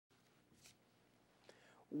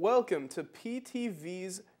Welcome to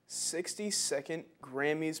PTV's 62nd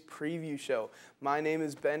Grammys preview show. My name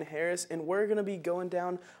is Ben Harris, and we're going to be going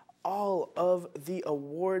down all of the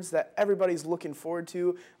awards that everybody's looking forward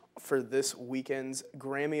to for this weekend's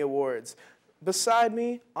Grammy Awards. Beside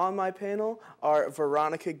me on my panel are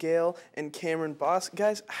Veronica, Gail, and Cameron Boss.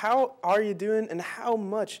 Guys, how are you doing, and how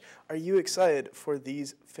much are you excited for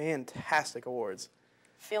these fantastic awards?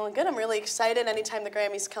 Feeling good. I'm really excited. Anytime the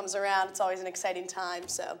Grammys comes around, it's always an exciting time,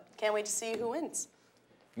 so can't wait to see who wins.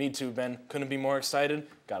 Me too, Ben. Couldn't be more excited.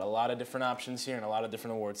 Got a lot of different options here and a lot of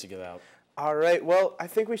different awards to give out. All right, well, I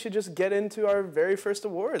think we should just get into our very first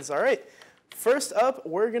awards. All right, first up,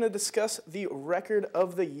 we're going to discuss the Record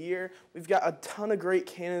of the Year. We've got a ton of great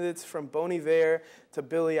candidates from Bon Iver to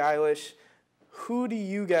Billie Eilish. Who do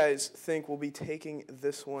you guys think will be taking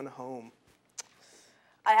this one home?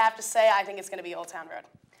 I have to say, I think it's going to be Old Town Road.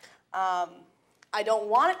 I don't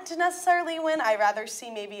want it to necessarily win. I'd rather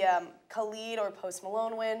see maybe Khalid or Post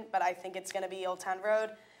Malone win, but I think it's going to be Old Town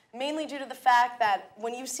Road, mainly due to the fact that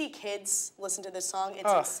when you see kids listen to this song,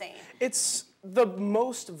 it's insane. It's the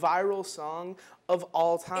most viral song of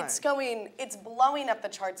all time. It's blowing up the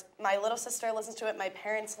charts. My little sister listens to it. My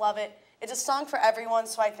parents love it. It's a song for everyone,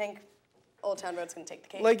 so I think Old Town Road's going to take the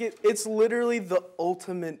cake. Like, it's literally the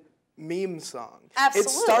ultimate meme song.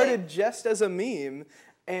 Absolutely. It started just as a meme,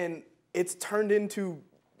 and it's turned into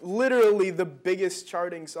literally the biggest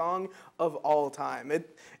charting song of all time.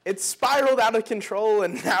 It spiraled out of control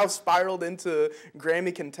and now spiraled into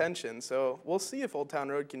Grammy contention. So we'll see if Old Town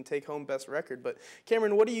Road can take home Best Record. But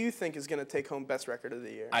Cameron, what do you think is going to take home Best Record of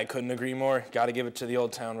the Year? I couldn't agree more. Got to give it to the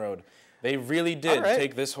Old Town Road. They really did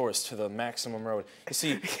take this horse to the maximum road. You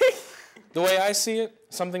see, the way I see it,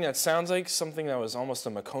 something that sounds like something that was almost a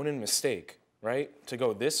McConan mistake, right? To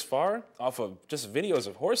go this far off of just videos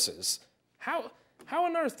of horses. How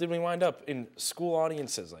on earth did we wind up in school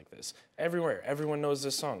audiences like this? Everywhere. Everyone knows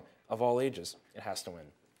this song of all ages. It has to win.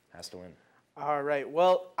 It has to win. All right.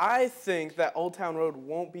 Well, I think that Old Town Road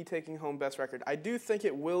won't be taking home Best Record. I do think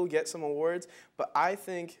it will get some awards, but I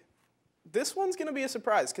think this one's going to be a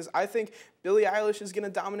surprise because I think Billie Eilish is going to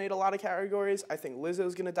dominate a lot of categories. I think Lizzo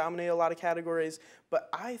is going to dominate a lot of categories. But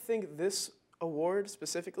I think this award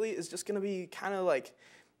specifically is just going to be kind of like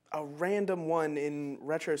a random one in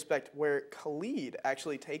retrospect where Khalid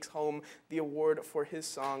actually takes home the award for his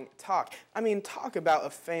song Talk. I mean, talk about a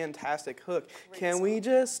fantastic hook. Can we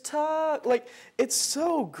just talk? Like, it's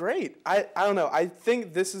so great. I don't know. I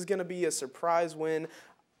think this is going to be a surprise win.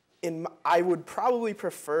 I would probably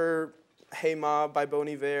prefer Hey Ma by Bon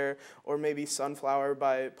Iver or maybe Sunflower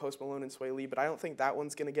by Post Malone and Sway Lee, but I don't think that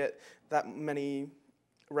one's going to get that many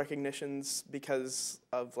recognitions because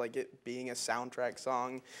of like it being a soundtrack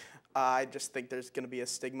song. I just think there's going to be a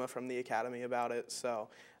stigma from the Academy about it. So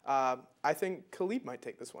I think Khalid might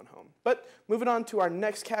take this one home. But moving on to our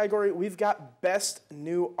next category, we've got Best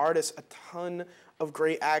New Artist. A ton of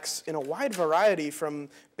great acts in a wide variety from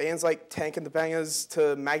bands like Tank and the Bangas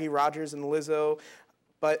to Maggie Rogers and Lizzo.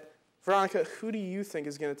 But Veronica, who do you think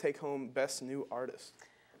is going to take home Best New Artist?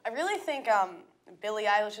 I really think Billie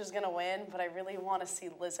Eilish is going to win, but I really want to see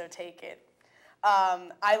Lizzo take it.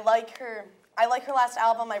 I like her last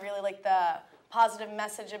album. I really like the positive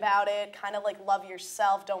message about it, kind of like love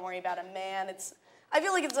yourself, don't worry about a man. I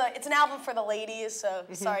feel like it's an album for the ladies, so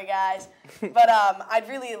sorry guys. But I'd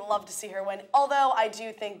really love to see her win, although I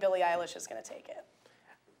do think Billie Eilish is going to take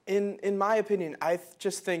it. In my opinion, I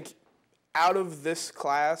just think out of this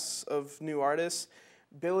class of new artists,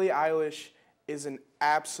 Billie Eilish is an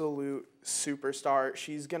absolute superstar.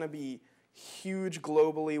 She's going to be huge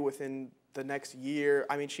globally within the next year.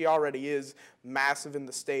 I mean, she already is massive in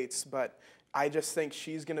the States, but I just think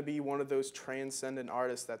she's going to be one of those transcendent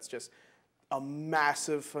artists that's just a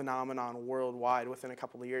massive phenomenon worldwide within a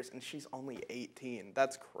couple of years, and she's only 18.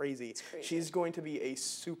 That's crazy. It's crazy. She's going to be a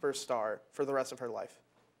superstar for the rest of her life.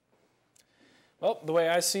 Well, the way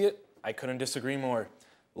I see it, I couldn't disagree more.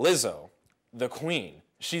 Lizzo, the queen,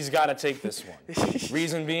 she's got to take this one.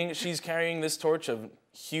 Reason being, she's carrying this torch of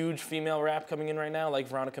huge female rap coming in right now, like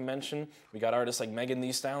Veronica mentioned. We got artists like Megan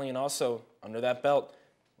Thee Stallion also under that belt.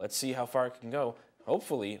 Let's see how far it can go.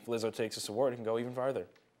 Hopefully, if Lizzo takes this award, it can go even farther.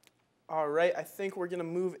 All right, I think we're going to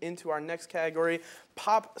move into our next category,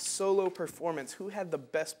 Pop Solo Performance. Who had the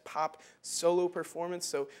best pop solo performance?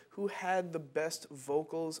 So who had the best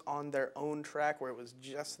vocals on their own track where it was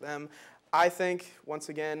just them? I think, once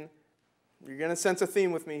again, you're going to sense a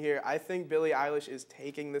theme with me here. I think Billie Eilish is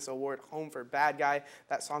taking this award home for Bad Guy.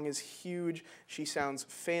 That song is huge. She sounds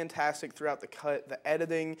fantastic throughout the cut. The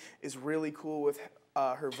editing is really cool with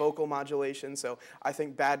her vocal modulation. So I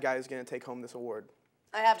think Bad Guy is going to take home this award.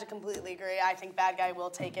 I have to completely agree. I think Bad Guy will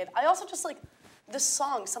take it. I also just like the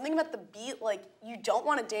song, something about the beat, like you don't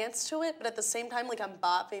want to dance to it, but at the same time, like I'm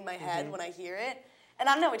bopping my head when I hear it. And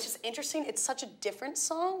I don't know, it's just interesting. It's such a different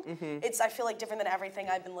song. It's, I feel like, different than everything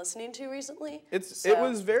I've been listening to recently. It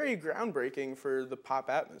was very groundbreaking for the pop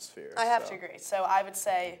atmosphere. I have to agree. So I would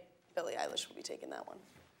say Billie Eilish will be taking that one.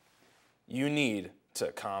 You Need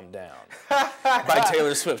to Calm Down by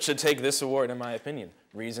Taylor Swift should take this award, in my opinion.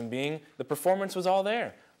 Reason being, the performance was all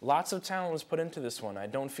there. Lots of talent was put into this one. I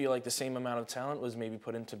don't feel like the same amount of talent was maybe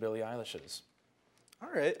put into Billie Eilish's. All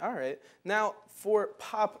right. Now, for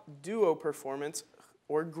pop duo performance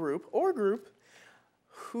or group,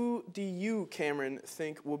 who do you, Cameron,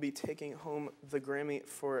 think will be taking home the Grammy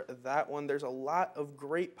for that one? There's a lot of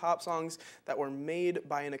great pop songs that were made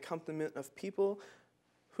by an accompaniment of people.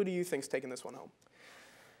 Who do you think's taking this one home?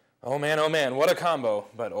 Oh man, what a combo,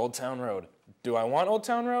 but Old Town Road. Do I want Old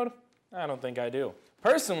Town Road? I don't think I do.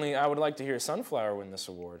 Personally, I would like to hear Sunflower win this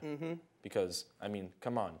award. Because, I mean,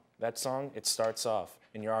 come on. That song, it starts off,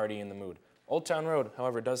 and you're already in the mood. Old Town Road,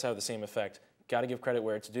 however, does have the same effect. Gotta give credit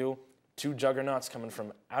where it's due. Two juggernauts coming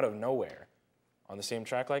from out of nowhere on the same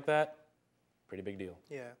track like that, pretty big deal.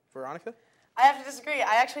 Yeah. Veronica? I have to disagree.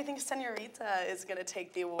 I actually think Senorita is going to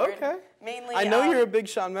take the award. Okay. Mainly, I know you're a big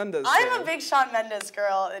Shawn Mendes fan. I'm a big Shawn Mendes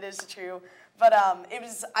girl, it is true. But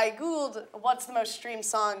I Googled what's the most streamed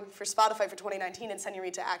song for Spotify for 2019, and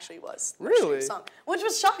Senorita actually was the most streamed song, which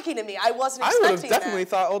was shocking to me. I wasn't expecting that. I would have definitely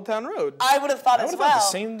thought Old Town Road. I would have thought as well. I would have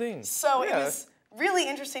thought the same thing. So it was really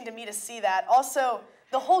interesting to me to see that. Also,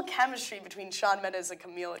 the whole chemistry between Shawn Mendes and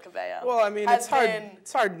Camila Cabello. Well, I mean, it's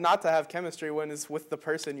hard not to have chemistry when it's with the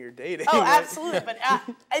person you're dating. Oh, absolutely. But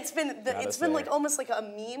it's been like almost like a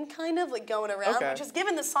meme kind of like going around, which has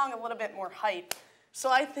given the song a little bit more hype. So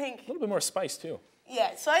I think a little bit more spice too.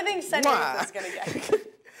 Yeah. So I think Senorita is gonna get it.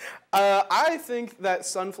 I think that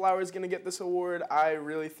Sunflower is gonna get this award. I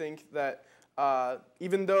really think that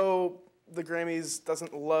even though the Grammys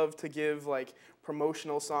doesn't love to give like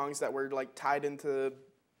promotional songs that were like tied into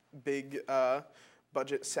big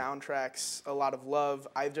budget soundtracks a lot of love,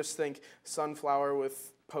 I just think Sunflower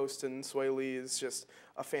with Post and Sway Lee is just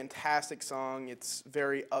a fantastic song. It's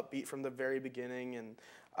very upbeat from the very beginning, and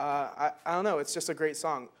I don't know, it's just a great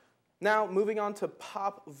song. Now, moving on to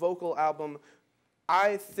pop vocal album,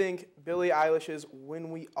 I think Billie Eilish's When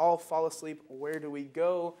We All Fall Asleep, Where Do We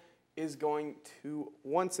Go is going to,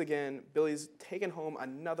 once again, Billie's taken home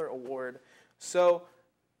another award. So,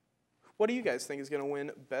 what do you guys think is going to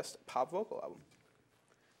win Best Pop Vocal Album?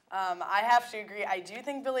 I have to agree. I do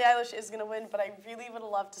think Billie Eilish is going to win, but I really would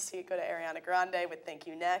love to see it go to Ariana Grande with Thank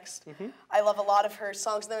You Next. I love a lot of her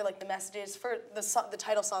songs there, like the messages for the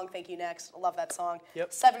title song, Thank You Next. I love that song.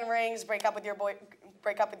 Yep. 7 Rings, Break Up With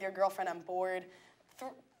Your Girlfriend, I'm Bored.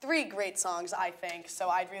 3 great songs, I think, so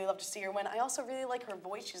I'd really love to see her win. I also really like her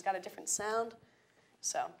voice. She's got a different sound.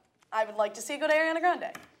 So I would like to see it go to Ariana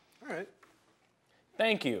Grande. All right.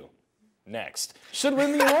 Thank You Next should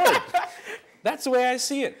win the award. That's the way I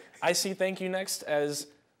see it. I see Thank You Next as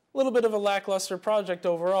a little bit of a lackluster project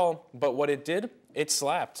overall, but what it did, it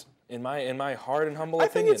slapped, in my hard and humble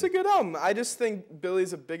opinion. I think it's a good album. I just think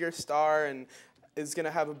Billie's a bigger star and is going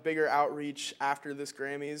to have a bigger outreach after this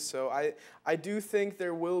Grammys, so I do think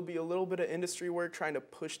there will be a little bit of industry work trying to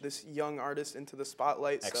push this young artist into the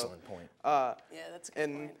spotlight. Excellent point. Yeah, that's a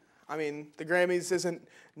good point. I mean, the Grammys isn't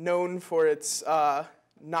known for its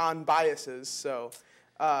non-biases, so...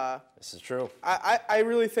 this is true. I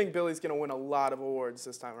really think Billie's going to win a lot of awards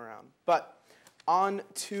this time around. But on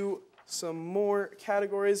to some more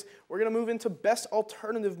categories. We're going to move into Best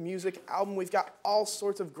Alternative Music Album. We've got all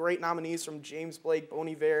sorts of great nominees from James Blake, Bon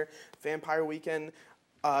Iver, Vampire Weekend,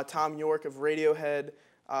 Tom York of Radiohead,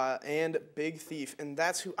 and Big Thief. And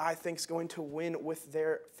that's who I think is going to win with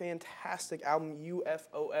their fantastic album,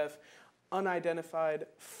 UFOF, Unidentified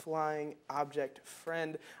Flying Object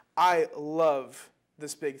Friend. I love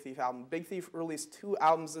this Big Thief album. Big Thief released 2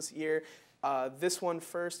 albums this year, this one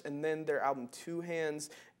first and then their album Two Hands,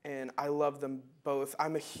 and I love them both.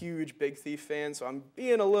 I'm a huge Big Thief fan, so I'm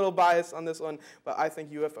being a little biased on this one, but I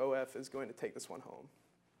think UFOF is going to take this one home.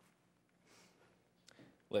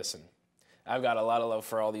 Listen, I've got a lot of love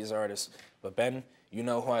for all these artists, but Ben, you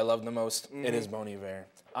know who I love the most? It is Bon Iver.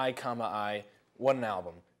 I, what an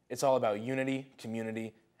album. It's all about unity,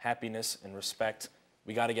 community, happiness, and respect.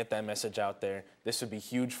 We got to get that message out there. This would be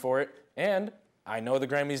huge for it. And I know the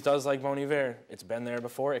Grammys does like Bon Iver. It's been there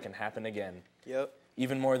before. It can happen again. Yep.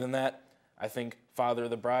 Even more than that, I think Father of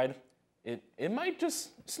the Bride, it might just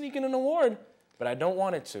sneak in an award, but I don't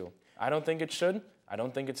want it to. I don't think it should. I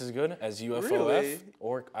don't think it's as good as UFOF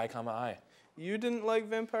or I. You didn't like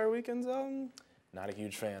Vampire Weekend's album? Not a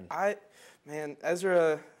huge fan. Man,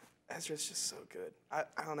 Ezra's just so good. I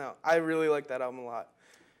don't know. I really like that album a lot.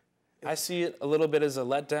 I see it a little bit as a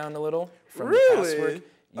letdown from the past work.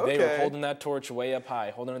 Okay. They were holding that torch way up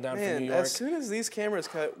high, holding it down for New York. As soon as these cameras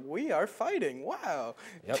cut, we are fighting. Wow.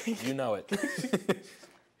 Yep, you know it.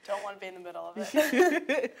 Don't want to be in the middle of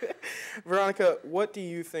it. Veronica, what do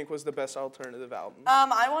you think was the best alternative album?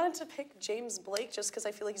 I wanted to pick James Blake just because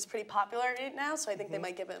I feel like he's pretty popular right now, so I think they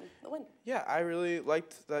might give him the win. Yeah, I really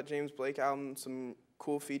liked that James Blake album. Some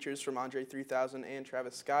cool features from Andre 3000 and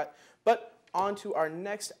Travis Scott. But on to our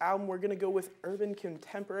next album, we're going to go with Urban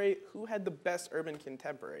Contemporary. Who had the best Urban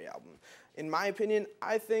Contemporary album? In my opinion,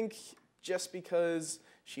 I think just because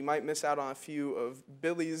she might miss out on a few of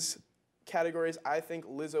Billy's categories, I think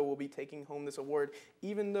Lizzo will be taking home this award,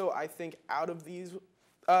 even though I think out of these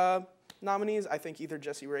nominees, I think either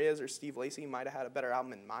Jessie Reyez or Steve Lacy might have had a better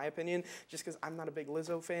album in my opinion, just because I'm not a big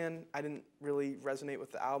Lizzo fan. I didn't really resonate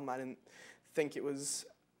with the album. I didn't think it was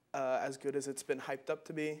as good as it's been hyped up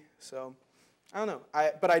to be, so I don't know.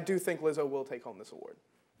 But I do think Lizzo will take home this award.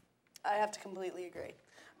 I have to completely agree.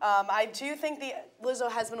 I do think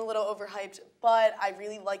Lizzo has been a little overhyped, but I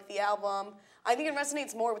really like the album. I think it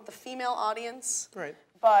resonates more with the female audience. Right.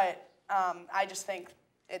 But I just think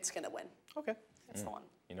it's going to win. Okay. It's the one.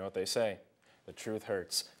 You know what they say, The Truth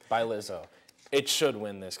Hurts by Lizzo. It should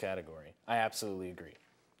win this category. I absolutely agree.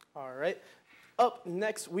 All right. Up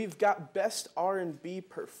next, we've got Best R&B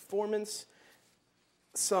Performance.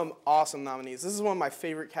 Some awesome nominees. This is one of my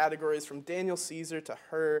favorite categories, from Daniel Caesar to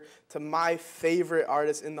H.E.R. to my favorite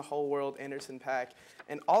artist in the whole world, Anderson .Paak,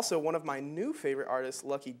 and also one of my new favorite artists,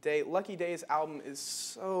 Lucky Daye. Lucky Daye's album is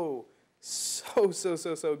so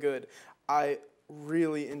good. I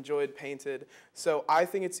really enjoyed Painted. So I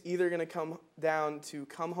think it's either going to come down to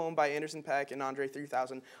Come Home by Anderson .Paak and Andre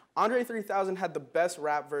 3000. Andre 3000 had the best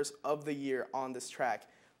rap verse of the year on this track.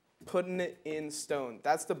 Putting it in stone.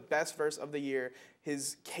 That's the best verse of the year.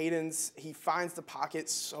 His cadence, he finds the pocket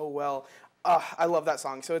so well. I love that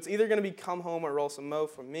song. So it's either going to be Come Home or Roll Some Mo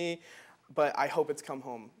from me, but I hope it's Come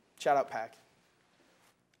Home. Shout out Paak.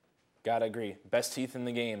 Gotta agree. Best teeth in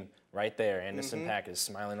the game right there. Anderson .Paak is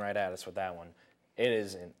smiling right at us with that one. It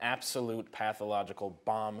is an absolute pathological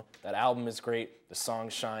bomb. That album is great. The song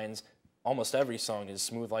shines. Almost every song is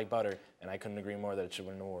smooth like butter, and I couldn't agree more that it should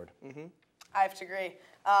win an award. I have to agree.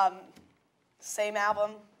 Same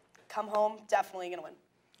album, Come Home, definitely gonna win.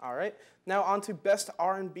 All right. Now on to Best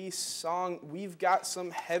R&B Song. We've got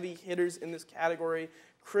some heavy hitters in this category.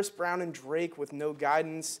 Chris Brown and Drake with No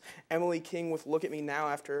Guidance. Emily King with Look at Me Now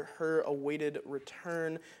after her awaited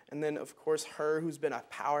return. And then, of course, H.E.R, who's been a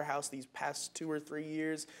powerhouse these past 2 or 3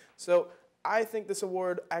 years. So I think this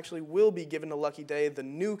award actually will be given to Lucky Daye, the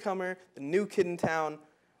newcomer, the new kid in town.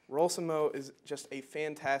 Roll Some Mo is just a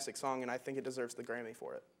fantastic song, and I think it deserves the Grammy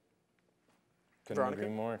for it. Couldn't agree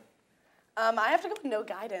more. I have to go with No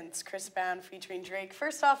Guidance, Chris Brown featuring Drake.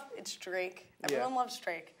 First off, it's Drake. Everyone loves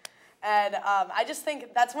Drake. And I just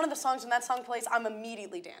think that's one of the songs, when that song plays, I'm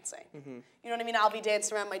immediately dancing. You know what I mean? I'll be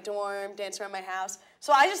dancing around my dorm, dancing around my house.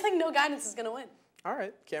 So I just think No Guidance is going to win. All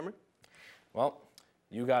right, Cameron. Well,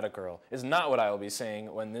 you got it, girl, is not what I will be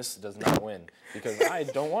saying when this does not win, because I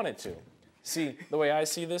don't want it to. See, the way I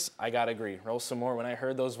see this, I gotta agree. Roll Some More, when I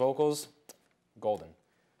heard those vocals, golden.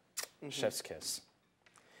 Chef's kiss.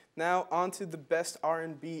 Now on to the Best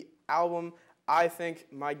R&B Album. I think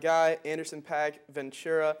my guy, Anderson .Paak,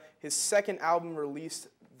 Ventura, his second album released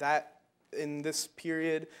that in this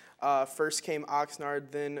period. First came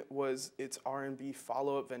Oxnard, then was its R&B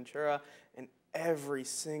follow-up, Ventura, and every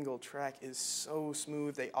single track is so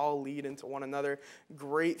smooth. They all lead into one another.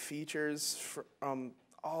 Great features from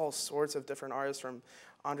all sorts of different artists, from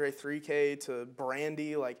Andre 3K to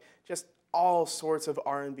Brandy, like just all sorts of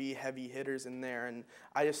R&B heavy hitters in there. And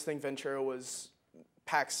I just think Ventura was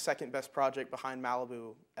Paak's second best project behind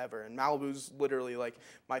Malibu ever. And Malibu's literally like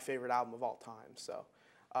my favorite album of all time. So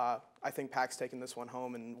I think Paak's taking this one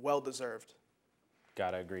home, and well deserved.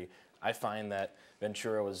 Gotta agree. I find that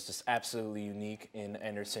Ventura was just absolutely unique in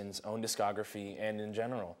Anderson's own discography and in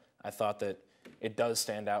general. I thought that it does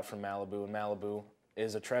stand out from Malibu, and Malibu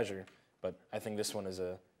is a treasure, but I think this one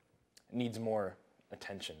needs more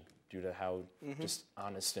attention due to how just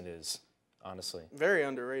honest it is, honestly. Very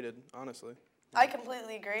underrated, honestly. I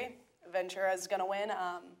completely agree. Ventura is going to win.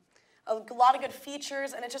 A lot of good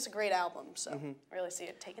features, and it's just a great album, so I really see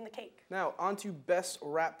it taking the cake. Now, on to Best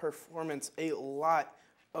Rap Performance. A lot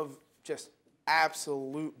of just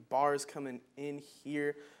absolute bars coming in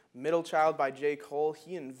here. Middle Child by J.Cole.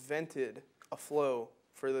 He invented a flow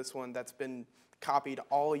for this one that's been copied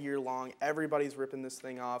all year long. Everybody's ripping this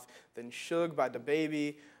thing off. Then Suge by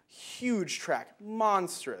DaBaby. huge track,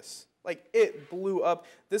 monstrous. Like, it blew up.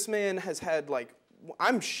 This man has had, like,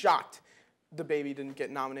 I'm shocked DaBaby didn't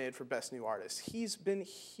get nominated for Best New Artist. He's been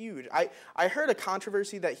huge. I heard a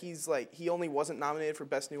controversy that he's, like, he only wasn't nominated for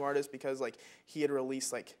Best New Artist because, like, he had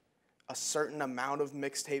released, like, a certain amount of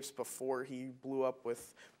mixtapes before he blew up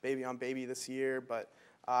with Baby on Baby this year, but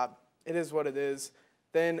it is what it is.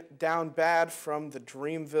 Then Down Bad from the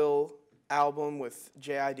Dreamville album with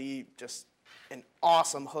J.I.D., just an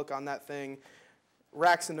awesome hook on that thing.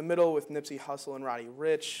 Racks in the Middle with Nipsey Hussle and Roddy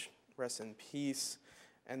Ricch, rest in peace.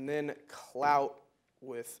 And then Clout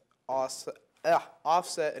with Offset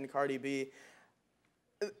and Cardi B.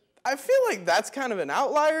 I feel like that's kind of an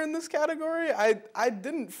outlier in this category. I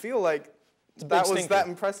didn't feel like that was that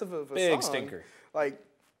impressive of a song. Big stinker. Like,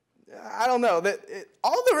 I don't know.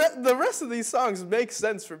 The rest of these songs make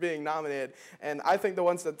sense for being nominated, and I think the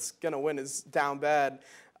ones that's going to win is Down Bad.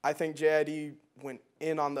 I think J.I.D. went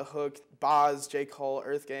in on the hook. Boz, J.Cole,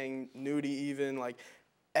 Earth Gang, Nudie even, like,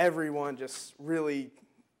 everyone just really,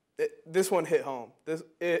 this one hit home.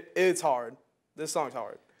 It's hard. This song's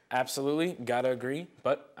hard. Absolutely, gotta agree,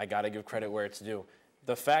 but I gotta give credit where it's due.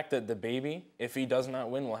 The fact that DaBaby, if he does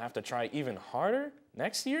not win, will have to try even harder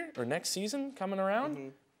next year or next season coming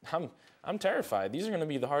around, I'm terrified. These are gonna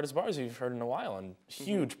be the hardest bars you've heard in a while, and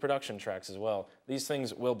huge production tracks as well. These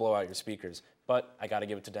things will blow out your speakers, but I gotta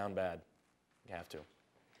give it to Down Bad. You have to.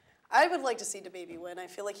 I would like to see DaBaby win. I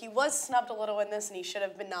feel like he was snubbed a little in this, and he should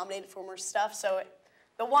have been nominated for more stuff, so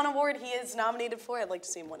the one award he is nominated for, I'd like to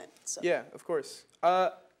see him win it. So. Yeah, of course.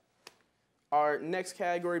 Our next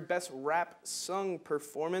category, Best Rap Sung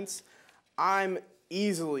Performance. I'm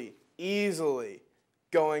easily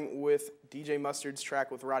going with DJ Mustard's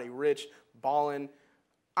track with Roddy Ricch, Ballin'.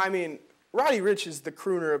 I mean, Roddy Ricch is the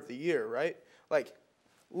crooner of the year, right? Like,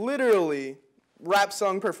 literally, Rap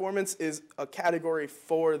Sung Performance is a category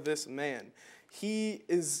for this man. He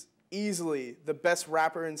is easily the best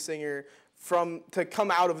rapper and singer to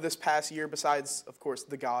come out of this past year, besides, of course,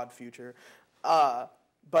 the God Future.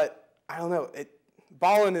 But I don't know.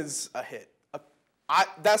 Ballin' is a hit.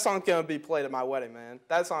 That song's gonna be played at my wedding, man.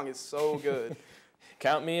 That song is so good.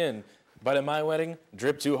 Count me in. But at my wedding,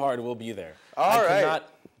 Drip Too Hard will be there. I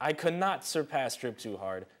could not surpass Drip Too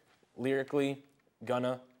Hard. Lyrically,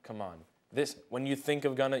 Gunna, come on. When you think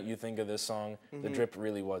of Gunna, you think of this song. The drip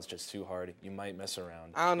really was just too hard. You might mess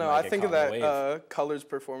around. I don't know. I think of that Colors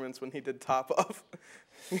performance when he did Top Off.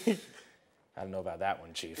 I don't know about that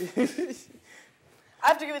one, Chief. I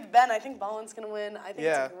have to give it to Ben. I think Ballin's going to win. I think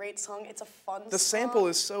it's a great song. It's a fun song. The sample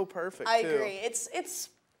is so perfect, I agree. It's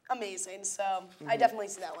amazing, so I definitely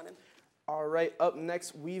see that winning. All right, up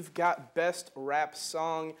next, we've got Best Rap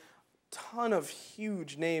Song. Ton of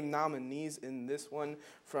huge name nominees in this one,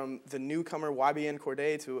 from the newcomer YBN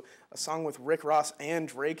Cordae to a song with Rick Ross and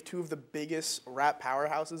Drake, two of the biggest rap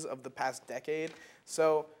powerhouses of the past decade.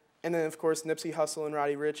 So, and then of course Nipsey Hussle and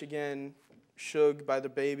Roddy Ricch again, Suge by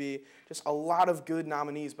DaBaby, just a lot of good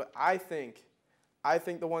nominees. But I think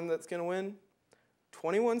the one that's gonna win,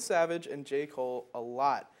 21 Savage and J.Cole, a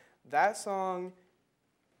lot. That song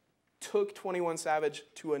took 21 Savage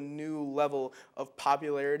to a new level of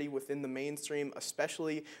popularity within the mainstream,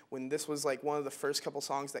 especially when this was like one of the first couple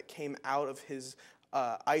songs that came out of his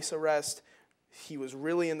ICE arrest. He was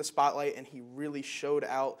really in the spotlight, and he really showed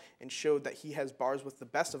out and showed that he has bars with the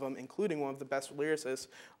best of them, including one of the best lyricists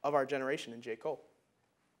of our generation in J. Cole.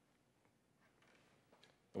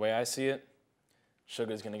 The way I see it,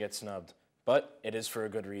 Sugar's going to get snubbed, but it is for a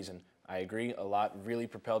good reason. I agree, a lot really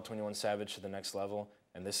propelled 21 Savage to the next level,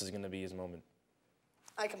 and this is going to be his moment.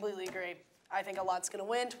 I completely agree. I think a lot's going to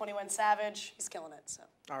win. 21 Savage, he's killing it. So.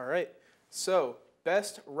 All right. So,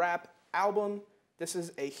 Best Rap Album. This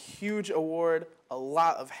is a huge award. A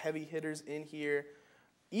lot of heavy hitters in here.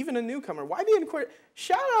 Even a newcomer, YBN Cordae.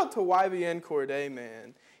 Shout out to YBN Cordae,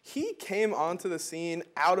 man. He came onto the scene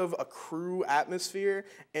out of a crew atmosphere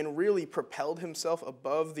and really propelled himself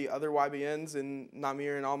above the other YBNs in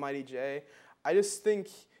Namir and Almighty J. I just think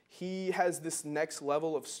he has this next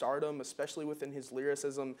level of stardom, especially within his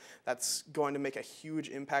lyricism, that's going to make a huge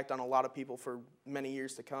impact on a lot of people for many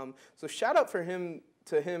years to come. So shout out to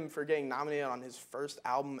him for getting nominated on his first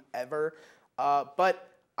album ever. But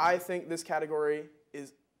I think this category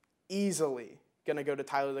is easily going to go to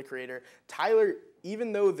Tyler, the Creator. Tyler,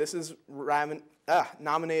 even though this is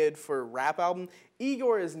nominated for rap album,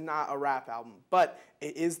 H.E.R. is not a rap album, but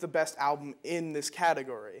it is the best album in this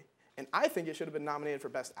category. And I think it should have been nominated for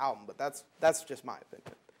Best Album, but that's just my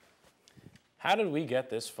opinion. How did we get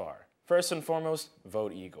this far? First and foremost,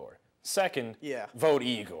 vote H.E.R. Second, vote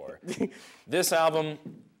H.E.R. This album,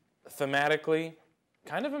 thematically,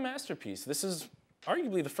 kind of a masterpiece. This is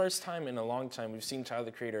arguably the first time in a long time we've seen Tyler,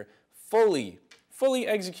 the Creator, fully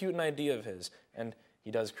execute an idea of his. And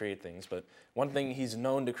he does create things, but one thing he's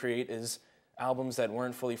known to create is albums that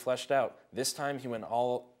weren't fully fleshed out. This time he went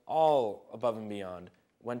all above and beyond,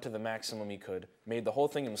 went to the maximum he could, made the whole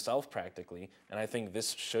thing himself practically, and I think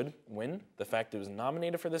this should win. The fact it was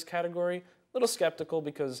nominated for this category, a little skeptical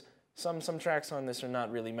because some tracks on this are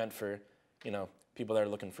not really meant for, you know, people that are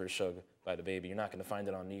looking for Suge by the Baby. You're not going to find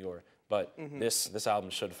it on H.E.R, but this album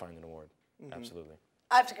should find an award. Absolutely.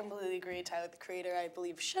 I have to completely agree. Tyler, the Creator, I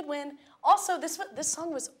believe, should win. Also, this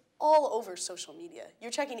song was all over social media.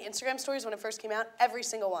 You're checking Instagram stories when it first came out, every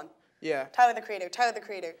single one. Yeah. Tyler, the Creator, Tyler, the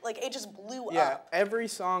Creator. Like, it just blew up. Yeah, every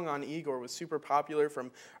song on H.E.R was super popular,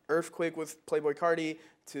 from Earthquake with Playboi Carti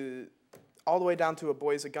to all the way down to A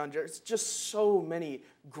Boy's a Gun. There's just so many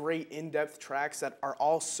great in-depth tracks that are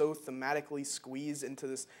all so thematically squeezed into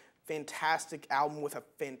this fantastic album with a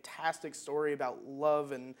fantastic story about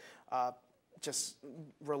love and just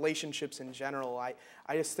relationships in general. I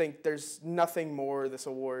just think there's nothing more this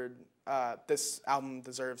album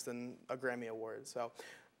deserves than a Grammy Award. So,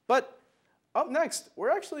 but up next,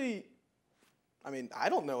 we're actually, I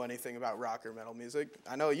don't know anything about rock or metal music.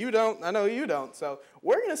 I know you don't. I know you don't. So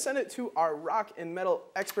we're going to send it to our rock and metal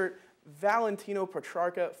expert, Valentino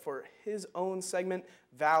Petrarca, for his own segment,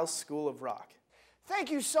 Val's School of Rock.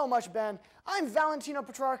 Thank you so much, Ben. I'm Valentino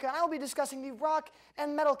Petrarca, and I will be discussing the rock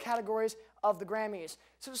and metal categories of the Grammys.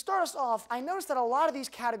 So to start us off, I noticed that a lot of these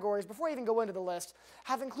categories, before I even go into the list,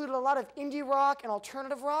 have included a lot of indie rock and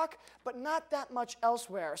alternative rock, but not that much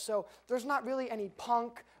elsewhere. So there's not really any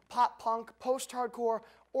punk, pop punk, post-hardcore,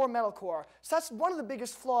 or metalcore. So that's one of the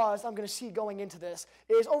biggest flaws I'm going to see going into this,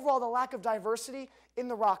 is overall the lack of diversity in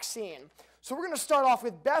the rock scene. So we're going to start off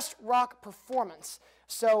with Best Rock Performance.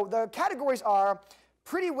 So the categories are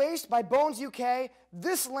Pretty Waste by Bones UK,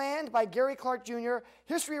 This Land by Gary Clark Jr.,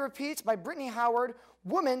 History Repeats by Brittany Howard,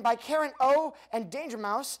 Woman by Karen O and Danger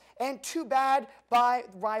Mouse, and Too Bad by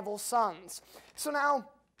Rival Sons. So now,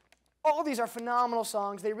 all these are phenomenal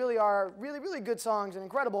songs. They really are really good songs and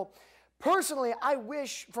incredible. Personally, I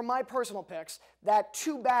wish, from my personal picks, that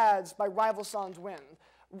Too Bads by Rival Sons win.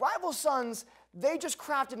 Rival Sons, they just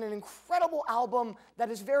crafted an incredible album that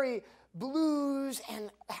is very blues and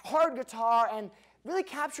hard guitar and really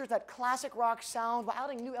captures that classic rock sound while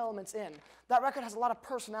adding new elements in. That record has a lot of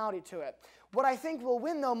personality to it. What I think will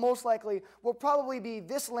win, though, most likely, will probably be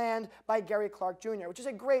This Land by Gary Clark Jr., which is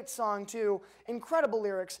a great song, too. Incredible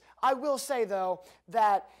lyrics. I will say, though,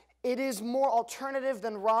 that it is more alternative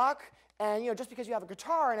than rock, and just because you have a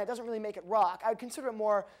guitar in it doesn't really make it rock. I would consider it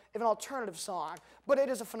more of an alternative song, but it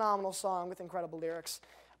is a phenomenal song with incredible lyrics.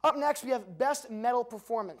 Up next, we have Best Metal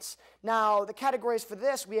Performance. Now, the categories for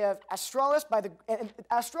this, we have Astralis,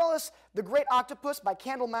 The Great Octopus by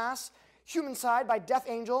Candlemass, Human Side by Death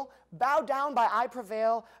Angel, Bow Down by I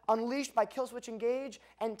Prevail, Unleashed by Killswitch Engage,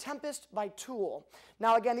 and Tempest by Tool.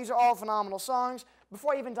 Now, again, these are all phenomenal songs.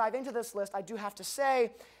 Before I even dive into this list, I do have to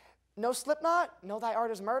say, no Slipknot, no Thy Art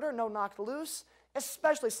Is Murder, no Knocked Loose,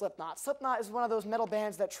 especially Slipknot. Slipknot is one of those metal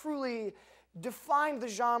bands that truly defined the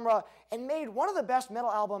genre and made one of the best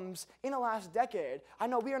metal albums in the last decade. I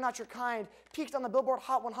know We Are Not Your Kind peaked on the Billboard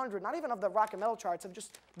Hot 100, not even of the rock and metal charts, of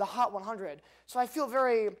just the Hot 100. So I feel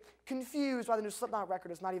very confused why the new Slipknot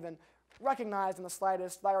record is not even recognized in the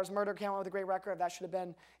slightest. Thy Art Is Murder came out with a great record. That should have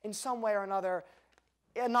been, in some way or another,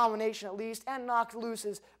 a nomination at least. And Knocked Loose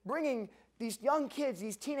is bringing these young kids,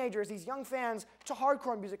 these teenagers, these young fans to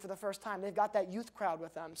hardcore music for the first time. They've got that youth crowd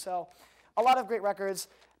with them. So a lot of great records.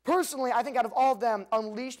 Personally, I think out of all of them,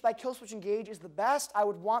 Unleashed by Killswitch Engage is the best. I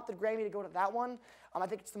would want the Grammy to go to that one. I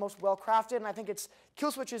think it's the most well-crafted, and I think it's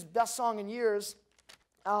Killswitch's best song in years.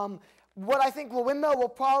 What I think will win, though, will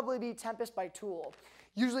probably be Tempest by Tool.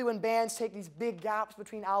 Usually when bands take these big gaps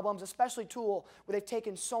between albums, especially Tool, where they've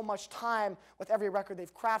taken so much time with every record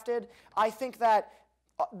they've crafted, I think that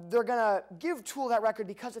they're going to give Tool that record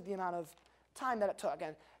because of the amount of time that it took.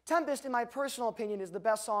 And Tempest, in my personal opinion, is the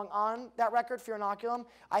best song on that record, Fear Inoculum.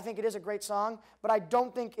 I think it is a great song, but I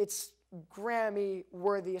don't think it's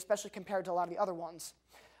Grammy-worthy, especially compared to a lot of the other ones.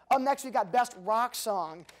 Up next, we've got Best Rock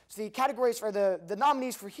Song. So the categories for the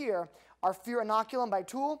nominees for here are Fear Inoculum by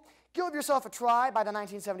Tool, Give Yourself a Try by the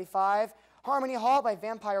 1975, Harmony Hall by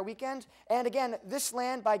Vampire Weekend, and again, This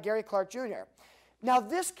Land by Gary Clark Jr. Now,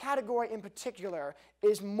 this category in particular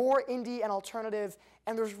is more indie and alternative,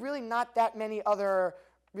 and there's really not that many other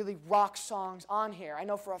really rock songs on here. I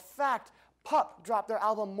know for a fact Pup dropped their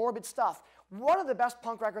album Morbid Stuff, one of the best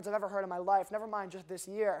punk records I've ever heard in my life, never mind just this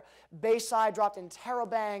year. Bayside dropped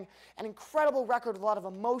Interrobang, an incredible record with a lot of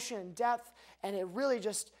emotion and depth, and it really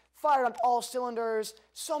just fired on all cylinders.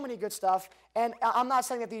 so many good stuff. And I'm not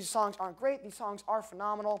saying that these songs aren't great. These songs are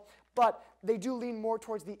phenomenal, but they do lean more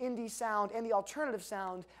towards the indie sound and the alternative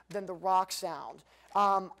sound than the rock sound.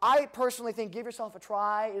 I personally think Give Yourself a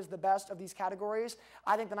Try is the best of these categories.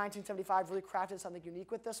 I think the 1975 really crafted something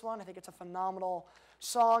unique with this one. I think it's a phenomenal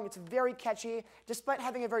song. It's very catchy. Despite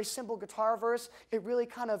having a very simple guitar verse, it really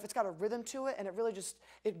it's got a rhythm to it, and it really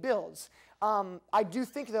it builds. I do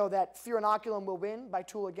think, though, that Fear Inoculum will win by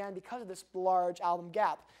Tool again because of this large album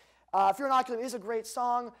gap. Fear Inoculum is a great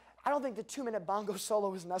song. I don't think the 2-minute bongo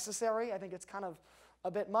solo is necessary. I think it's kind of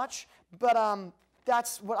a bit much, but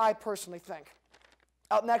that's what I personally think.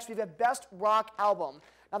 Up next, we have Best Rock Album.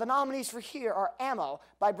 Now, the nominees for here are Ammo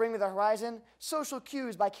by Bring Me the Horizon, Social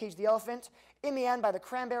Cues by Cage the Elephant, In the End by the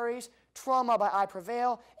Cranberries, Trauma by I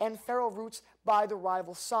Prevail, and Feral Roots by the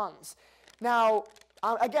Rival Sons. Now,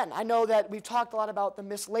 again, I know that we've talked a lot about the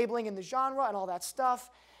mislabeling in the genre and all that stuff.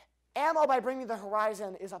 Ammo by Bring Me the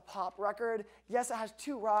Horizon is a pop record. Yes, it has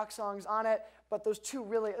 2 rock songs on it, but those 2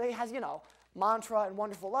 really, it has, Mantra and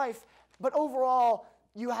Wonderful Life. But overall,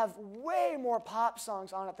 you have way more pop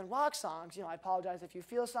songs on it than rock songs. I Apologize If You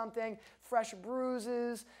Feel Something, Fresh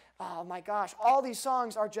Bruises, oh my gosh. All these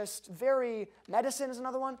songs are just very, Medicine is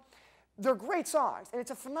another one. They're great songs, and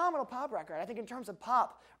it's a phenomenal pop record. I think in terms of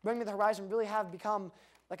pop, Bring Me the Horizon really have become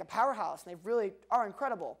like a powerhouse, and they really are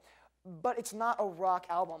incredible. But it's not a rock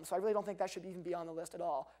album, so I really don't think that should even be on the list at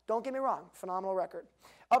all. Don't get me wrong, phenomenal record.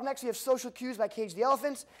 Up next, we have Social Cues by Cage the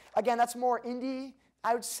Elephant. Again, that's more indie,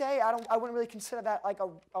 I would say. I wouldn't really consider that like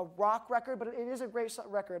a rock record, but it is a great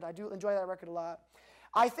record. I do enjoy that record a lot.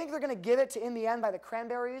 I think they're going to give it to In the End by the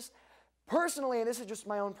Cranberries. Personally, and this is just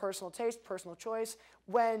my own personal taste, personal choice,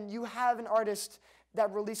 when you have an artist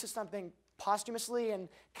that releases something posthumously and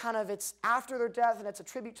it's after their death and it's a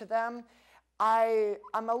tribute to them,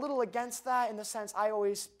 I'm a little against that in the sense I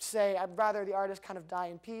always say I'd rather the artist die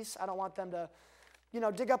in peace. I don't want them to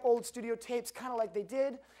dig up old studio tapes like they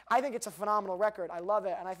did. I think it's a phenomenal record. I love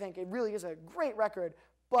it, and I think it really is a great record,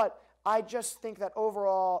 but I just think that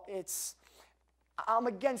overall I'm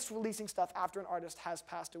against releasing stuff after an artist has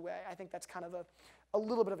passed away. I think that's a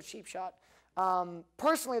little bit of a cheap shot.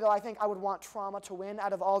 Personally, though, I think I would want Trauma to win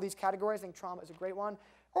out of all these categories. I think Trauma is a great one.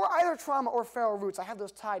 Or either Trauma or Feral Roots. I have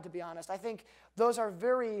those tied, to be honest. I think those are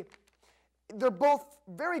they're both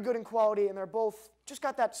very good in quality, and they're both just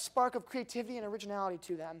got that spark of creativity and originality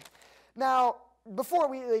to them. Now,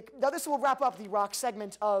 now this will wrap up the rock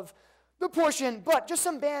segment of the portion, but just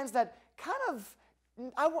some bands that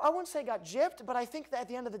I wouldn't say got gypped, but I think that at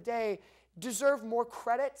the end of the day, deserve more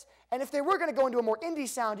credit. And if they were going to go into a more indie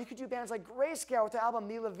sound, you could do bands like Grayscale with the album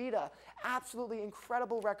Mi La Vida. Absolutely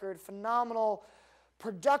incredible record, phenomenal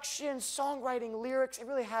production, songwriting, lyrics. It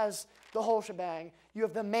really has the whole shebang. You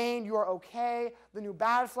have The Maine, You Are Okay, the new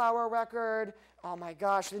Bad Flower record. Oh my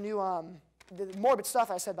gosh, the new the Morbid Stuff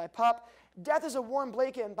I said by Pup. Death is a Warm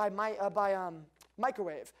Blanket by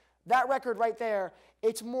Microwave. That record right there,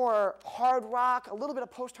 it's more hard rock, a little bit of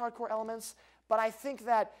post-hardcore elements, but I think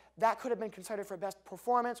that could have been considered for Best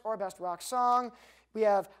Performance or Best Rock Song. We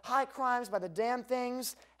have High Crimes by The Damn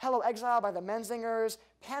Things, Hello Exile by the Menzingers,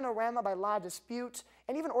 Panorama by La Dispute,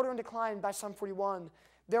 and even Order and Decline by Sum 41.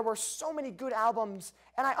 There were so many good albums,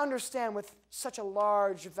 and I understand with such a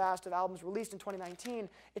large vast of albums released in 2019,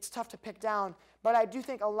 it's tough to pick down, but I do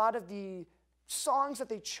think a lot of the songs that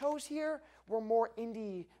they chose here were more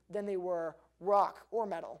indie than they were rock or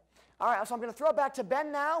metal. All right, so I'm going to throw it back to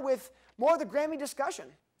Ben now with more of the Grammy discussion.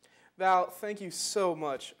 Val, thank you so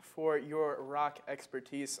much for your rock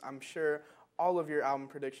expertise. I'm sure all of your album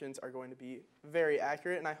predictions are going to be very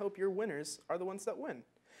accurate, and I hope your winners are the ones that win.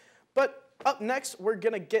 But up next, we're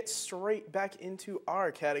going to get straight back into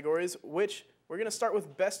our categories, which we're going to start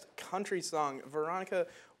with Best Country Song. Veronica,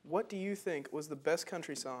 what do you think was the best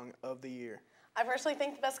country song of the year? I personally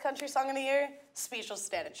think the best country song of the year, Speechless,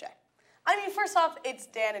 Dan and Shay. I mean, first off, it's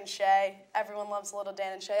Dan and Shay. Everyone loves a little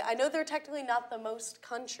Dan and Shay. I know they're technically not the most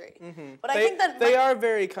country, but I think that they are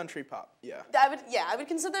very country pop. Yeah. I would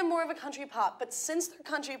consider them more of a country pop. But since they're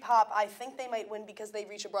country pop, I think they might win because they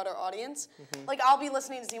reach a broader audience. Like I'll be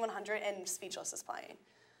listening to Z100 and Speechless is playing,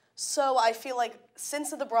 so I feel like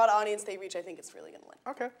since the broad audience they reach, I think it's really gonna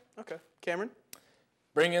win. Okay. Cameron.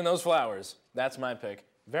 Bring in those flowers. That's my pick.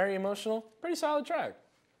 Very emotional, pretty solid track.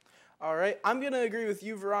 All right, I'm going to agree with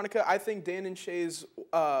you, Veronica. I think Dan and Shay's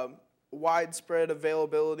widespread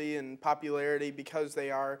availability and popularity, because they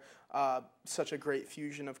are such a great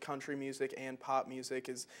fusion of country music and pop music,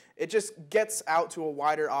 it just gets out to a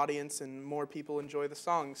wider audience and more people enjoy the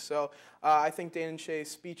songs. So I think Dan and Shay's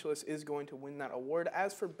Speechless is going to win that award.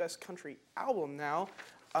 As for Best Country Album now,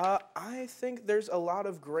 I think there's a lot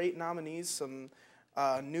of great nominees, some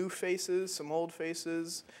new faces, some old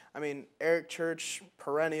faces. I mean, Eric Church,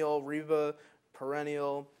 perennial. Reba,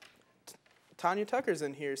 perennial. Tanya Tucker's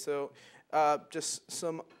in here, so just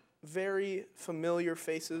some very familiar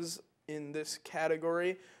faces in this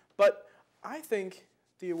category. But I think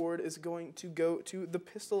the award is going to go to the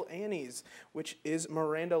Pistol Annies, which is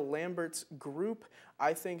Miranda Lambert's group.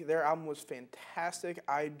 I think their album was fantastic.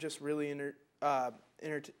 I just really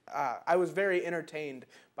I was very entertained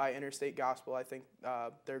by Interstate Gospel. I think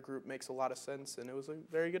their group makes a lot of sense, and it was a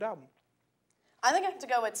very good album. I think I have to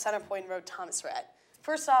go with Centerpoint Road, Thomas Rhett.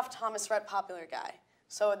 First off, Thomas Rhett, popular guy,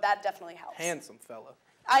 so that definitely helps. Handsome fella.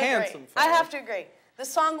 I agree. I have to agree. The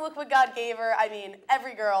song "Look What God Gave Her." I mean,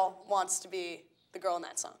 every girl wants to be the girl in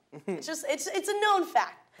that song. It's just it's a known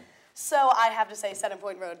fact. So I have to say,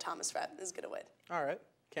 Centerpoint Road, Thomas Rhett is gonna win. All right,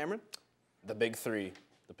 Cameron. The big three,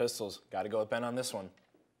 the Pistols. Got to go with Ben on this one.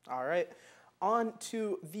 All right, on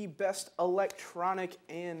to the best electronic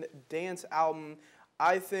and dance album.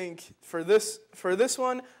 I think for this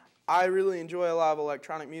one, I really enjoy a lot of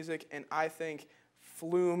electronic music, and I think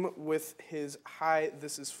Flume with his Hi,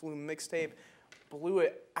 This Is Flume mixtape blew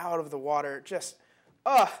it out of the water. Just,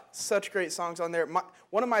 such great songs on there.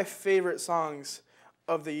 One of my favorite songs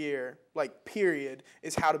of the year, like period,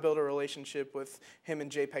 is How to Build a Relationship with him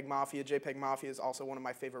and JPEG Mafia. JPEG Mafia is also one of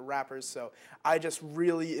my favorite rappers, so I just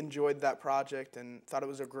really enjoyed that project and thought it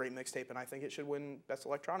was a great mixtape, and I think it should win Best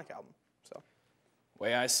Electronic Album. So,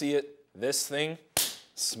 way I see it, this thing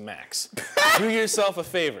smacks. Do yourself a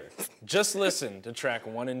favor. Just listen to track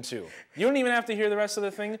 1 and 2. You don't even have to hear the rest of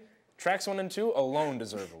the thing. Tracks 1 and 2 alone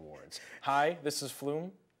deserve awards. Hi, this is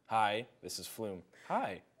Flume. Hi, this is Flume.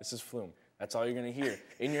 Hi, this is Flume. That's all you're going to hear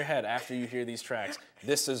in your head after you hear these tracks.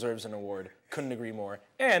 This deserves an award. Couldn't agree more.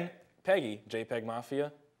 And Peggy, JPEG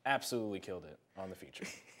Mafia, absolutely killed it on the feature.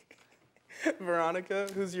 Veronica,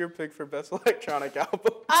 who's your pick for Best Electronic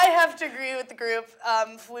Album? I have to agree with the group.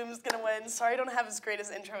 Flume's gonna win. Sorry I don't have as great as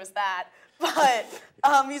intro as that, but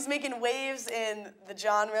he's making waves in the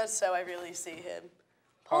genre, so I really see him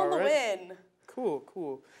pulling the win. Cool,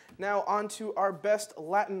 cool. Now on to our Best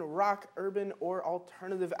Latin Rock, Urban, or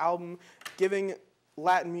Alternative Album, giving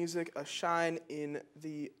Latin music a shine in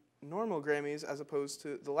the normal Grammys as opposed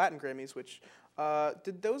to the Latin Grammys, which,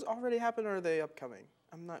 did those already happen or are they upcoming?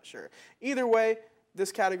 I'm not sure. Either way,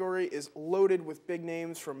 this category is loaded with big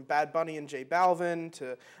names from Bad Bunny and J Balvin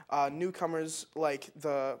to newcomers like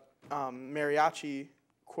the mariachi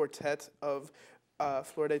quartet of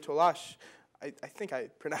Flor de Tolash. I think I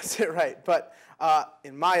pronounced it right, but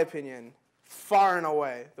in my opinion, far and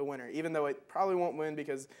away the winner, even though it probably won't win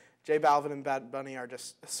because J Balvin and Bad Bunny are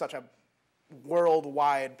just such a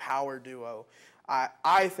worldwide power duo.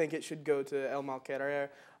 I think it should go to El Malquerer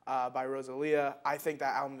by Rosalia. I think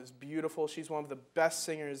that album is beautiful. She's one of the best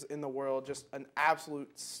singers in the world, just an absolute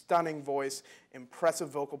stunning voice, impressive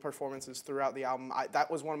vocal performances throughout the album.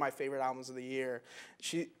 That was one of my favorite albums of the year.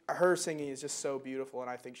 Her singing is just so beautiful, and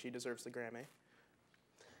I think she deserves the Grammy.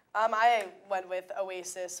 I went with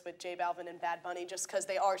Oasis with J Balvin and Bad Bunny just because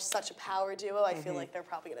they are such a power duo. I feel like they're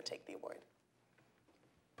probably going to take the award.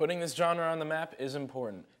 Putting this genre on the map is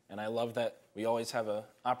important, and I love that we always have an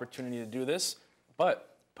opportunity to do this,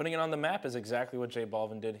 but putting it on the map is exactly what J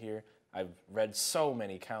Balvin did here. I've read so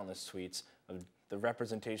many countless tweets of the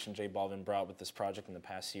representation J Balvin brought with this project in the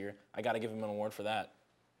past year. I got to give him an award for that.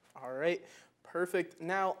 All right, perfect.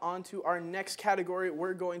 Now on to our next category.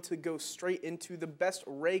 We're going to go straight into the Best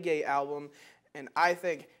Reggae Album, and I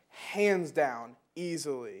think hands down,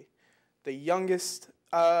 easily, the youngest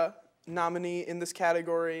nominee in this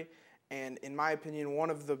category, and in my opinion, one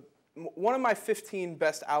of my 15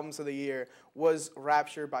 best albums of the year was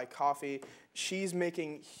Rapture by Coffee. She's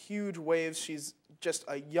making huge waves. She's just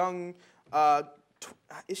a young,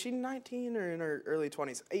 is she 19 or in her early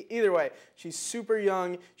 20s? Either way, she's super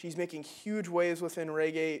young. She's making huge waves within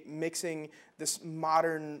reggae, mixing this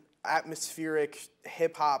modern atmospheric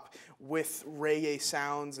hip-hop with reggae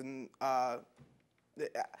sounds. And I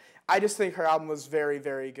just think her album was very,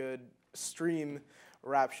 very good. Stream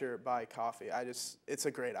Rapture by Coffee. It's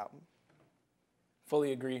a great album.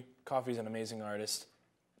 Fully agree. Coffee's an amazing artist.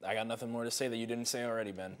 I got nothing more to say that you didn't say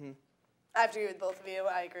already, Ben. I have to agree with both of you.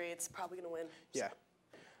 I agree. It's probably going to win. Yeah.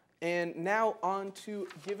 And now on to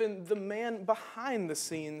giving the man behind the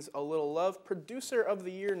scenes a little love. Producer of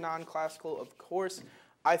the year, non-classical, of course.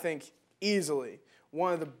 I think easily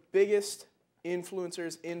one of the biggest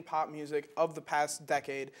influencers in pop music of the past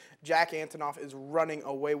decade. Jack Antonoff is running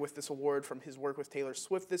away with this award from his work with Taylor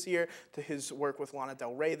Swift this year to his work with Lana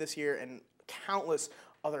Del Rey this year and countless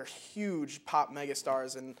other huge pop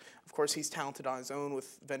megastars. And of course, he's talented on his own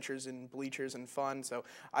with ventures in Bleachers and Fun. So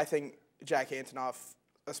I think Jack Antonoff,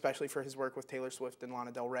 especially for his work with Taylor Swift and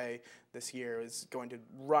Lana Del Rey this year, is going to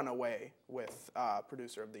run away with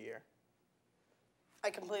Producer of the Year. I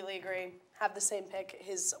completely agree. Have the same pick.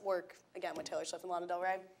 His work, again, with Taylor Swift and Lana Del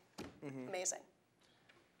Rey, amazing.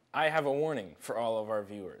 I have a warning for all of our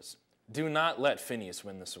viewers. Do not let Phineas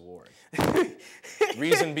win this award.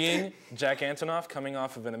 Reason being, Jack Antonoff, coming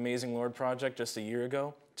off of an Amazing Lord project just a year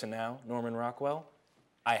ago to now, Norman Rockwell,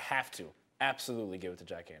 I have to absolutely give it to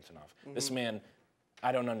Jack Antonoff. This man,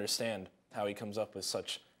 I don't understand how he comes up with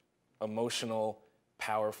such emotional,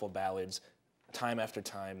 powerful ballads time after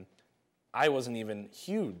time. I wasn't even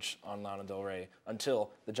huge on Lana Del Rey until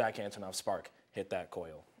the Jack Antonoff spark hit that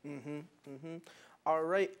coil. All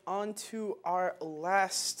right, on to our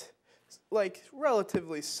last,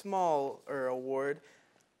 relatively smaller award,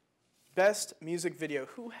 Best Music Video.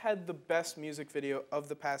 Who had the best music video of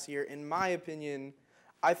the past year? In my opinion,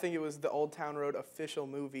 I think it was the Old Town Road official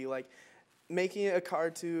movie, making it a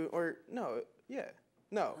cartoon, or no. I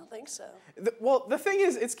don't think so. The thing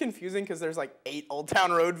is, it's confusing because there's 8 Old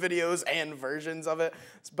Town Road videos and versions of it.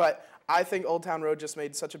 But I think Old Town Road just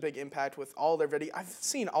made such a big impact with all their videos. I've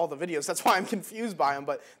seen all the videos, that's why I'm confused by them.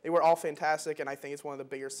 But they were all fantastic, and I think it's one of the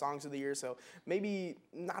bigger songs of the year. So maybe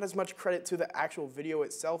not as much credit to the actual video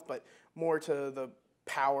itself, but more to the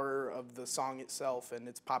power of the song itself and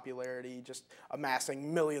its popularity, just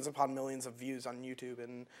amassing millions upon millions of views on YouTube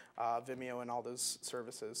and Vimeo and all those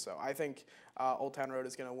services. So I think Old Town Road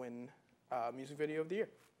is going to win Music Video of the Year.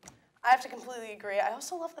 I have to completely agree. I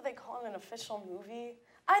also love that they call it an official movie.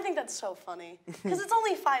 I think that's so funny because it's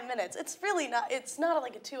only 5 minutes. It's really not. It's not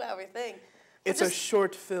like a 2-hour thing. It's a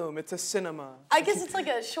short film. It's a cinema. I guess it's like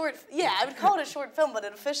a short. Yeah, I would call it a short film, but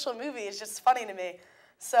an official movie is just funny to me.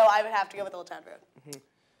 So I would have to go with Old Town Road.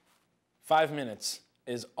 5 minutes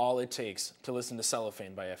is all it takes to listen to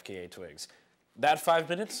Cellophane by FKA Twigs. That 5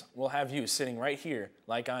 minutes will have you sitting right here,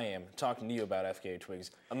 like I am, talking to you about FKA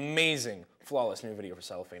Twigs. Amazing, flawless new video for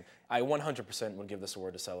Cellophane. I 100% would give this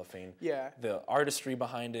award to Cellophane. Yeah. The artistry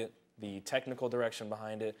behind it, the technical direction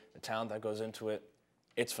behind it, the talent that goes into it,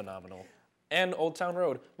 it's phenomenal. And Old Town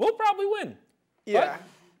Road will probably win. Yeah. But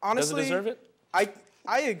honestly, does it deserve it?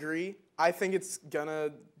 I agree. I think it's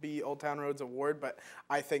gonna be Old Town Road's award, but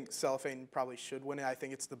I think Cellophane probably should win it. I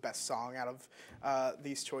think it's the best song out of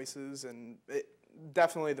these choices, and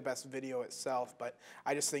definitely the best video itself. But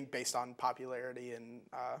I just think based on popularity and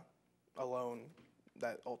alone,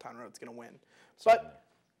 that Old Town Road's gonna win. But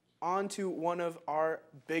on to one of our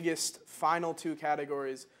biggest final 2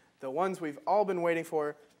 categories, the ones we've all been waiting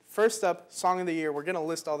for. First up, Song of the Year. We're gonna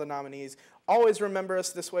list all the nominees. Always Remember Us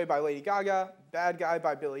This Way by Lady Gaga, Bad Guy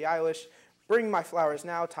by Billie Eilish, Bring My Flowers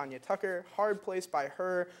Now, Tanya Tucker, Hard Place by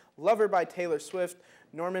H.E.R, Lover by Taylor Swift,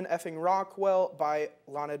 Norman effing Rockwell by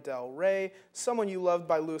Lana Del Rey, Someone You Loved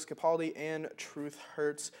by Louis Capaldi, and Truth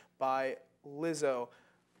Hurts by Lizzo.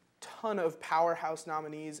 Ton of powerhouse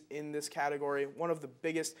nominees in this category, one of the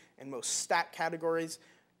biggest and most stacked categories,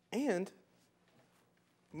 and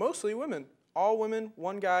mostly women. All women,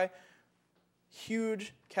 one guy,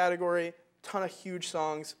 huge category, ton of huge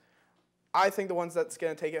songs. I think the ones that's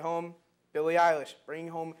going to take it home, Billie Eilish, bringing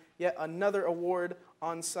home yet another award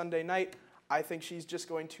on Sunday night. I think she's just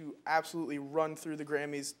going to absolutely run through the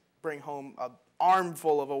Grammys, bring home an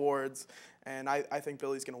armful of awards, and I think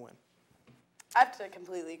Billie's going to win. I have to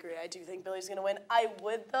completely agree. I do think Billie's going to win. I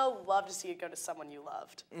would, though, love to see it go to Someone You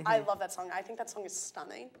Loved. I love that song. I think that song is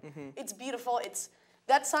stunning. It's beautiful.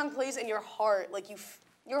 That song plays in your heart,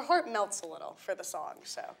 your heart melts a little for the song.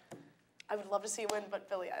 So I would love to see it win, but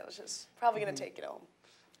Billie Eilish is probably going to take it home.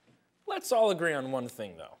 Let's all agree on one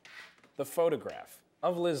thing, though. The photograph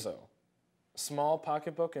of Lizzo, small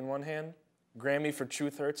pocketbook in one hand, Grammy for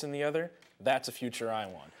Truth Hurts in the other, that's a future I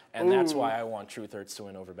want. And that's why I want Truth Hurts to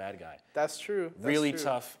win over Bad Guy. That's true. Really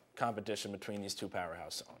tough competition between these 2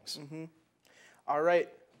 powerhouse songs. All right,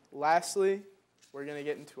 lastly, we're going to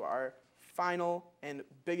get into our final and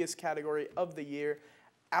biggest category of the year,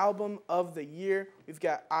 Album of the Year. We've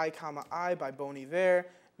got I, I by Bon Iver,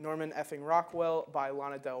 Norman effing Rockwell by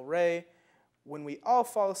Lana Del Rey, When We All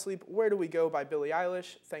Fall Asleep, Where Do We Go by Billie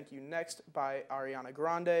Eilish, Thank You Next by Ariana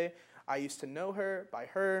Grande, I Used to Know Her by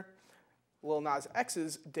H.E.R, Lil Nas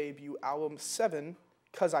X's debut album 7,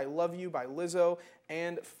 'Cause I Love You by Lizzo,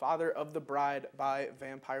 and Father of the Bride by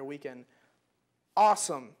Vampire Weekend.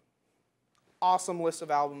 Awesome list of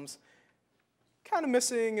albums. Kind of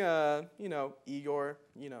missing, H.E.R,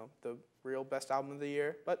 the real best album of the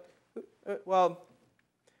year. But, the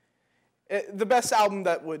best album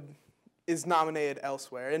that is nominated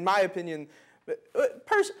elsewhere. In my opinion,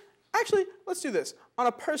 actually, let's do this. On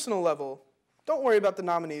a personal level, don't worry about the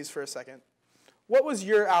nominees for a second. what was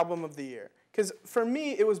your album of the year? Because for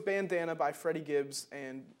me, it was Bandana by Freddie Gibbs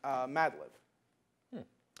and Madlib.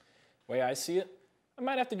 Way I see it, I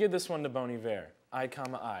might have to give this one to Bon Iver,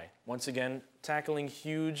 I. Once again, tackling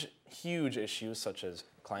huge issues such as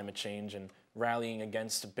climate change and rallying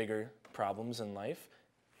against bigger problems in life.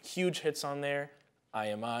 Huge hits on there, I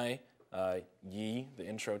Am I, Ye, the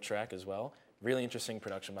intro track as well. Really interesting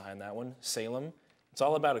production behind that one. Salem, it's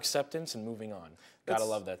all about acceptance and moving on. Gotta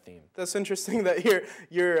love that theme. That's interesting that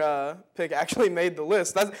your pick actually made the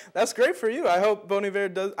list. That's great for you. I hope Bon Iver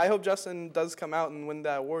does. I hope Justin does come out and win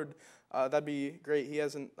that award. That'd be great. He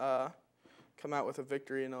hasn't come out with a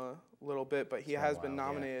victory in a little bit, but he has been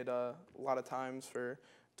nominated a lot of times for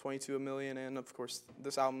 22 A Million, and of course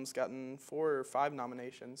this album's gotten 4 or 5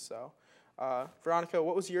 nominations. So, Veronica,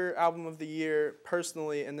 what was your album of the year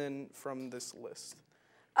personally, and then from this list?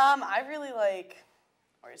 I really like.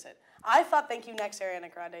 Where is it? I thought Thank You Next,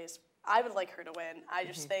 Ariana Grande's. I would like her to win. I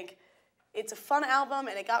just think it's a fun album,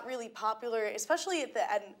 and it got really popular, especially at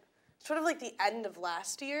the end, sort of like the end of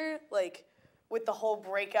last year, like with the whole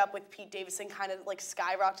breakup with Pete Davidson kind of like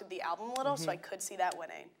skyrocketed the album a little, so I could see that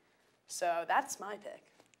winning. So that's my pick.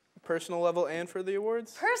 Personal level and for the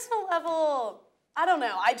awards? Personal level, I don't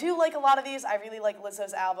know. I do like a lot of these. I really like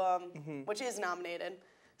Lizzo's album, which is nominated.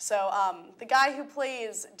 So the guy who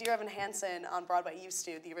plays Dear Evan Hansen on Broadway used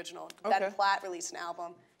to, the original, Ben Platt released an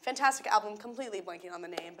album. Fantastic album, completely blanking on the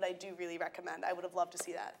name, but I do really recommend. I would have loved to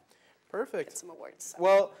see that. Perfect. Get some awards. So.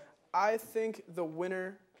 Well, I think the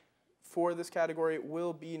winner for this category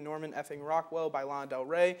will be Norman Effing Rockwell by Lana Del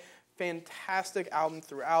Rey. Fantastic album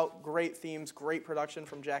throughout, great themes, great production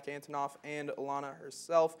from Jack Antonoff and Lana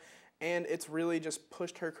herself. And it's really just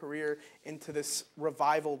pushed her career into this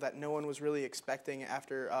revival that no one was really expecting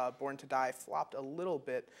after Born to Die flopped a little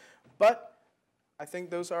bit. But I think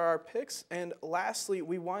those are our picks. And lastly,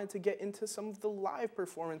 we wanted to get into some of the live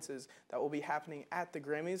performances that will be happening at the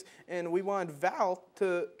Grammys. And we wanted Val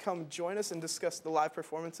to come join us and discuss the live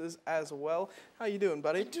performances as well. How you doing,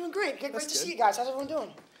 buddy? I'm doing great. Great to see you guys. How's everyone doing?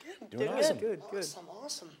 Doing awesome. Good.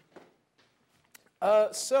 Awesome.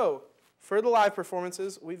 So, for the live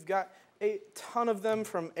performances, we've got a ton of them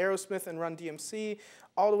from Aerosmith and Run DMC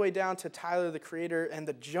all the way down to Tyler, the Creator, and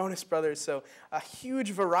the Jonas Brothers. So a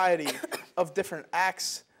huge variety of different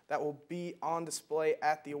acts that will be on display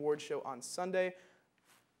at the award show on Sunday.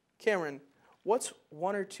 Cameron, what's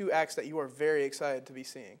 1 or 2 acts that you are very excited to be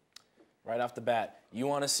seeing? Right off the bat, you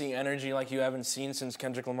want to see energy like you haven't seen since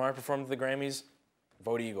Kendrick Lamar performed at the Grammys?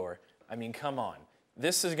 Vote H.E.R. I mean, come on.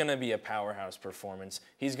 This is going to be a powerhouse performance.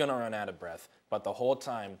 He's going to run out of breath, but the whole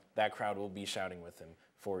time, that crowd will be shouting with him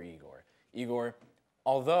for H.E.R. H.E.R.,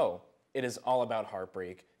 although it is all about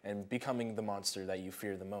heartbreak and becoming the monster that you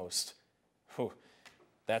fear the most,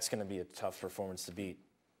 that's going to be a tough performance to beat.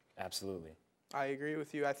 Absolutely. I agree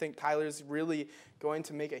with you. I think Tyler's really going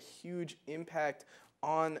to make a huge impact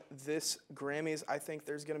on this Grammys. I think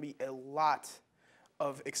there's going to be a lot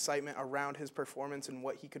of excitement around his performance and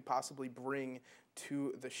what he could possibly bring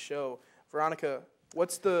to the show. Veronica,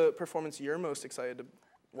 what's the performance you're most excited to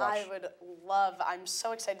watch? I'm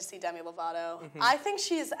so excited to see Demi Lovato. I think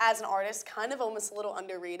she's, as an artist, kind of almost a little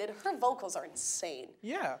underrated. Her vocals are insane.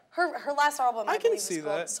 Yeah. Her last album, I believe, see is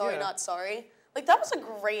called that. Sorry Yeah. Not Sorry. Like, that was a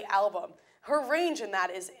great album. Her range in that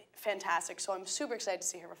is fantastic, so I'm super excited to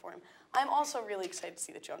see her perform. I'm also really excited to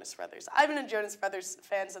see the Jonas Brothers. I've been a Jonas Brothers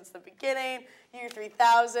fan since the beginning, year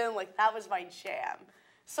 3000, like that was my jam.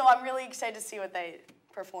 So I'm really excited to see what they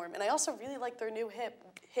perform. And I also really like their new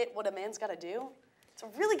hit What a Man's Gotta Do. It's a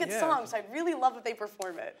really good song, so I really love that they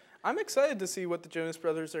perform it. I'm excited to see what the Jonas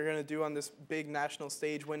Brothers are going to do on this big national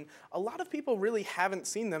stage when a lot of people really haven't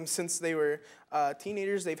seen them since they were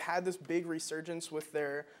teenagers. They've had this big resurgence with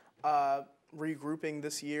their regrouping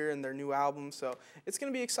this year and their new album, so it's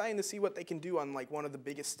going to be exciting to see what they can do on like one of the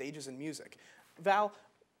biggest stages in music. Val,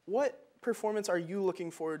 what performance are you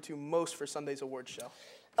looking forward to most for Sunday's awards show?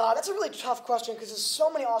 That's a really tough question because there's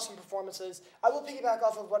so many awesome performances. I will piggyback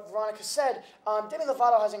off of what Veronica said. Demi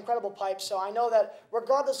Lovato has incredible pipes, so I know that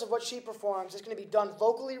regardless of what she performs, it's going to be done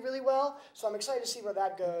vocally really well, so I'm excited to see where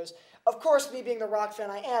that goes. Of course, me being the rock fan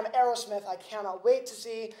I am, Aerosmith, I cannot wait to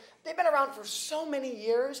see. They've been around for so many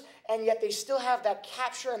years, and yet they still have that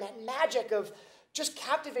capture and that magic of just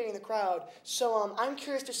captivating the crowd. So I'm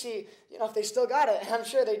curious to see, if they still got it, and I'm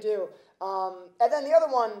sure they do. And then the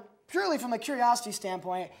other one, purely from a curiosity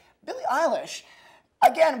standpoint, Billie Eilish.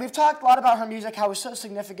 Again, we've talked a lot about her music, how it was so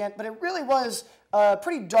significant, but it really was a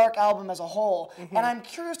pretty dark album as a whole, and I'm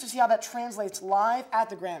curious to see how that translates live at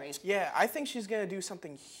the Grammys. Yeah, I think she's going to do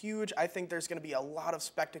something huge. I think there's going to be a lot of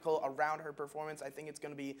spectacle around her performance. I think it's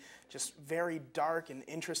going to be just very dark and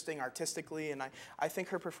interesting artistically, and I think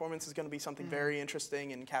her performance is going to be something very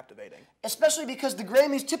interesting and captivating. Especially because the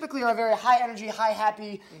Grammys typically are very high energy, high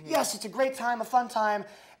happy. Yes, it's a great time, a fun time.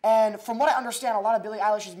 And from what I understand, a lot of Billie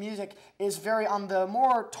Eilish's music is very on the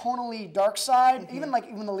more tonally dark side. Even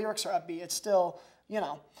when the lyrics are upbeat, it's still, you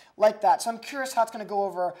know, like that. So I'm curious how it's going to go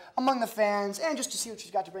over among the fans and just to see what she's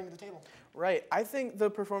got to bring to the table. Right. I think the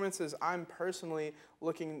performances I'm personally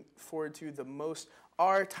looking forward to the most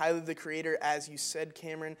are Tyler, the Creator, as you said,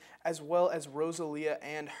 Cameron, as well as Rosalia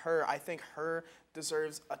and H.E.R. I think H.E.R.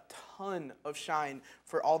 deserves a ton of shine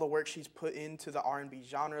for all the work she's put into the R&B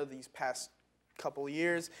genre these past couple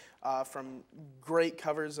years, from great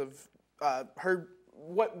covers of her.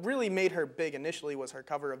 What really made her big initially was her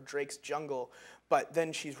cover of Drake's Jungle, but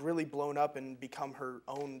then she's really blown up and become her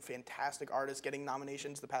own fantastic artist, getting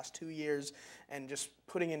nominations the past 2 years and just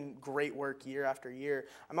putting in great work year after year.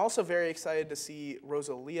 I'm also very excited to see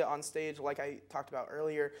Rosalia on stage. Like I talked about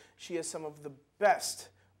earlier, she has some of the best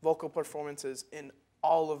vocal performances in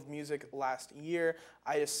all of music last year.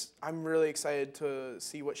 I'm really excited to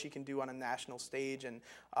see what she can do on a national stage and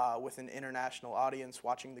with an international audience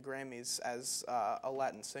watching the Grammys as a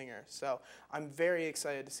Latin singer. So I'm very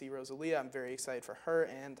excited to see Rosalia. I'm very excited for her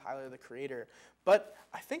and Tyler, the Creator. But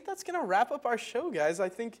I think that's going to wrap up our show, guys. I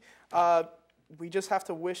think we just have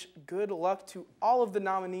to wish good luck to all of the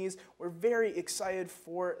nominees. We're very excited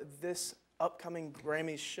for this upcoming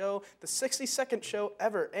Grammys show, the 62nd show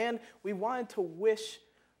ever, and we wanted to wish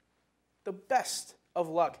the best of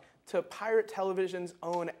luck to Pirate Television's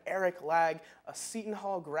own Eric Lag, a Seton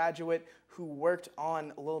Hall graduate who worked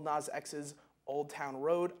on Lil Nas X's Old Town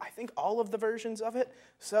Road, I think all of the versions of it.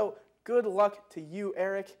 So good luck to you,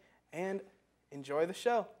 Eric, and enjoy the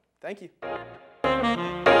show. Thank you.